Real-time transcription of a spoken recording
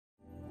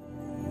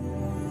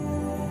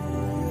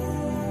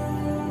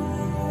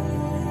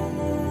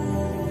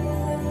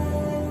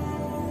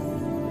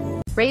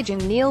Raging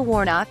Neil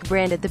Warnock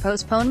branded the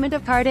postponement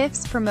of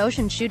Cardiff's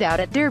promotion shootout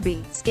at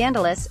Derby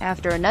scandalous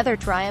after another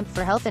triumph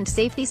for health and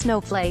safety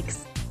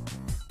snowflakes.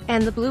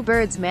 And the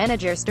Bluebirds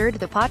manager stirred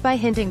the pot by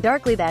hinting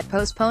darkly that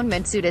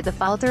postponement suited the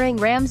faltering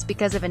Rams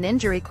because of an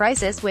injury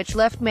crisis which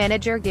left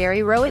manager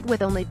Gary Rowett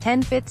with only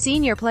 10 fit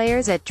senior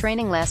players at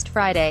training last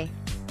Friday.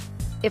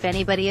 If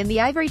anybody in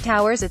the ivory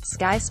towers at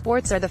Sky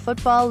Sports or the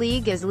Football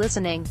League is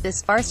listening,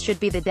 this farce should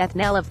be the death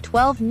knell of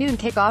 12 noon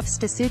kickoffs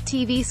to suit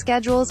TV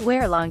schedules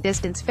where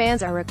long-distance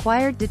fans are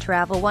required to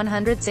travel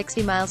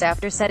 160 miles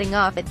after setting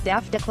off at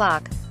daft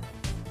o'clock.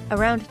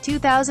 Around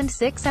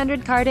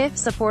 2,600 Cardiff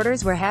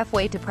supporters were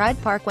halfway to Pride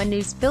Park when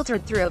news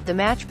filtered through of the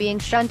match being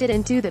shunted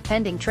into the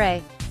pending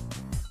tray.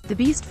 The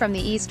Beast from the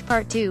East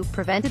Part 2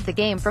 prevented the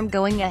game from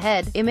going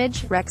ahead.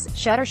 Image, Rex,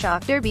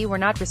 Shuttershock. Derby were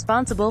not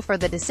responsible for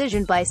the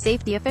decision by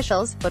safety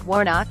officials, but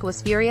Warnock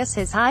was furious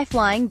his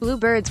high-flying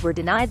Bluebirds were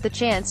denied the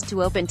chance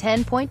to open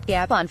 10-point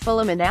gap on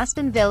Fulham and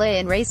Aston Villa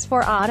in race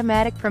for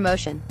automatic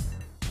promotion.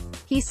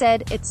 He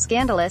said, "It's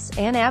scandalous,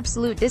 an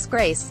absolute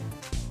disgrace.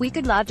 We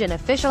could lodge an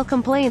official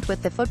complaint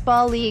with the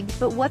Football League,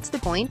 but what's the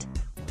point?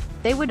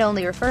 They would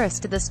only refer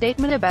us to the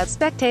statement about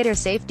spectator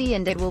safety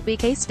and it will be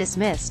case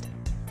dismissed."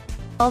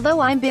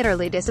 Although I'm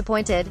bitterly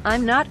disappointed,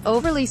 I'm not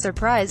overly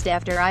surprised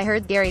after I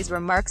heard Gary's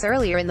remarks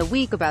earlier in the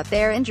week about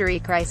their injury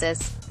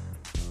crisis.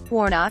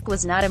 Warnock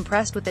was not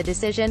impressed with the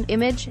decision.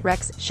 Image,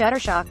 Rex,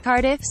 Shuttershock.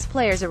 Cardiff's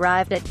players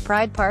arrived at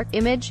Pride Park.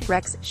 Image,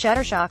 Rex,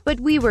 Shuttershock. But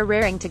we were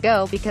raring to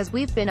go because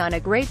we've been on a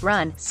great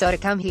run, so to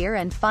come here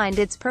and find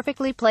it's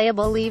perfectly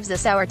playable leaves a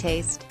sour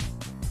taste.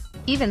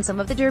 Even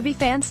some of the Derby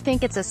fans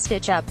think it's a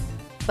stitch-up.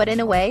 But in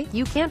a way,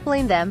 you can't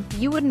blame them.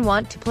 You wouldn't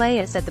want to play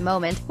us at the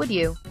moment, would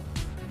you?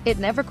 It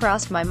never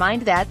crossed my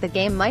mind that the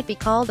game might be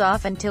called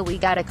off until we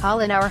got a call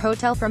in our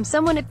hotel from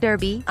someone at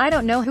Derby, I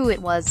don't know who it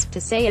was,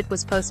 to say it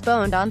was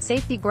postponed on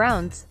safety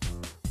grounds.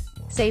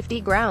 Safety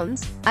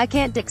grounds? I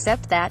can't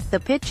accept that. The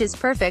pitch is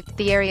perfect,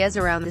 the areas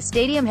around the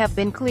stadium have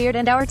been cleared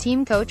and our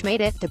team coach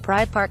made it to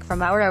Pride Park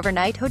from our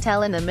overnight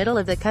hotel in the middle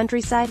of the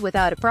countryside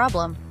without a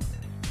problem.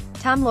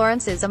 Tom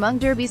Lawrence is among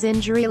Derby's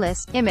injury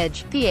list.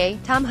 Image, PA.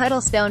 Tom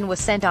Huddlestone was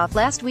sent off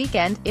last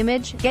weekend.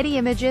 Image, Getty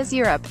Images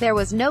Europe. There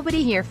was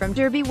nobody here from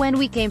Derby when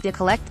we came to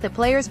collect the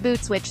players'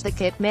 boots which the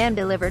kit man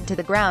delivered to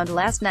the ground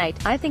last night.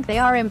 I think they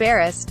are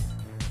embarrassed.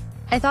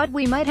 I thought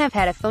we might have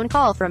had a phone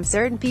call from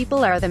certain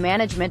people or the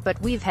management,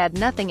 but we've had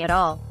nothing at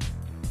all.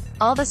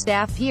 All the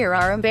staff here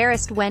are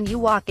embarrassed when you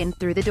walk in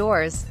through the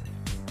doors.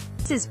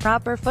 This is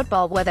proper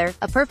football weather,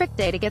 a perfect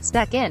day to get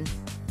stuck in.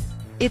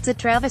 It's a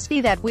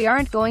travesty that we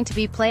aren't going to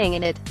be playing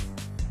in it.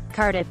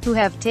 Cardiff, who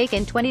have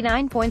taken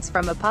 29 points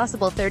from a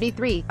possible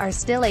 33, are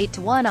still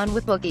 8-1 on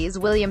with bookies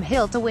William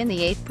Hill to win the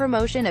 8th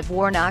promotion of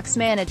Warnock's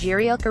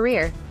managerial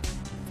career.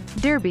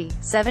 Derby,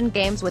 7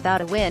 games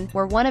without a win,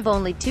 were one of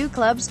only 2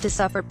 clubs to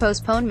suffer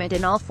postponement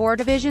in all 4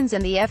 divisions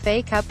in the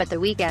FA Cup at the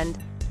weekend.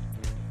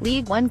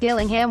 League One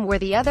Gillingham were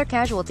the other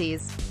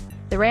casualties.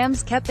 The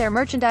Rams kept their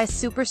merchandise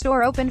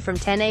superstore open from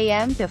 10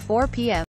 a.m. to 4 p.m.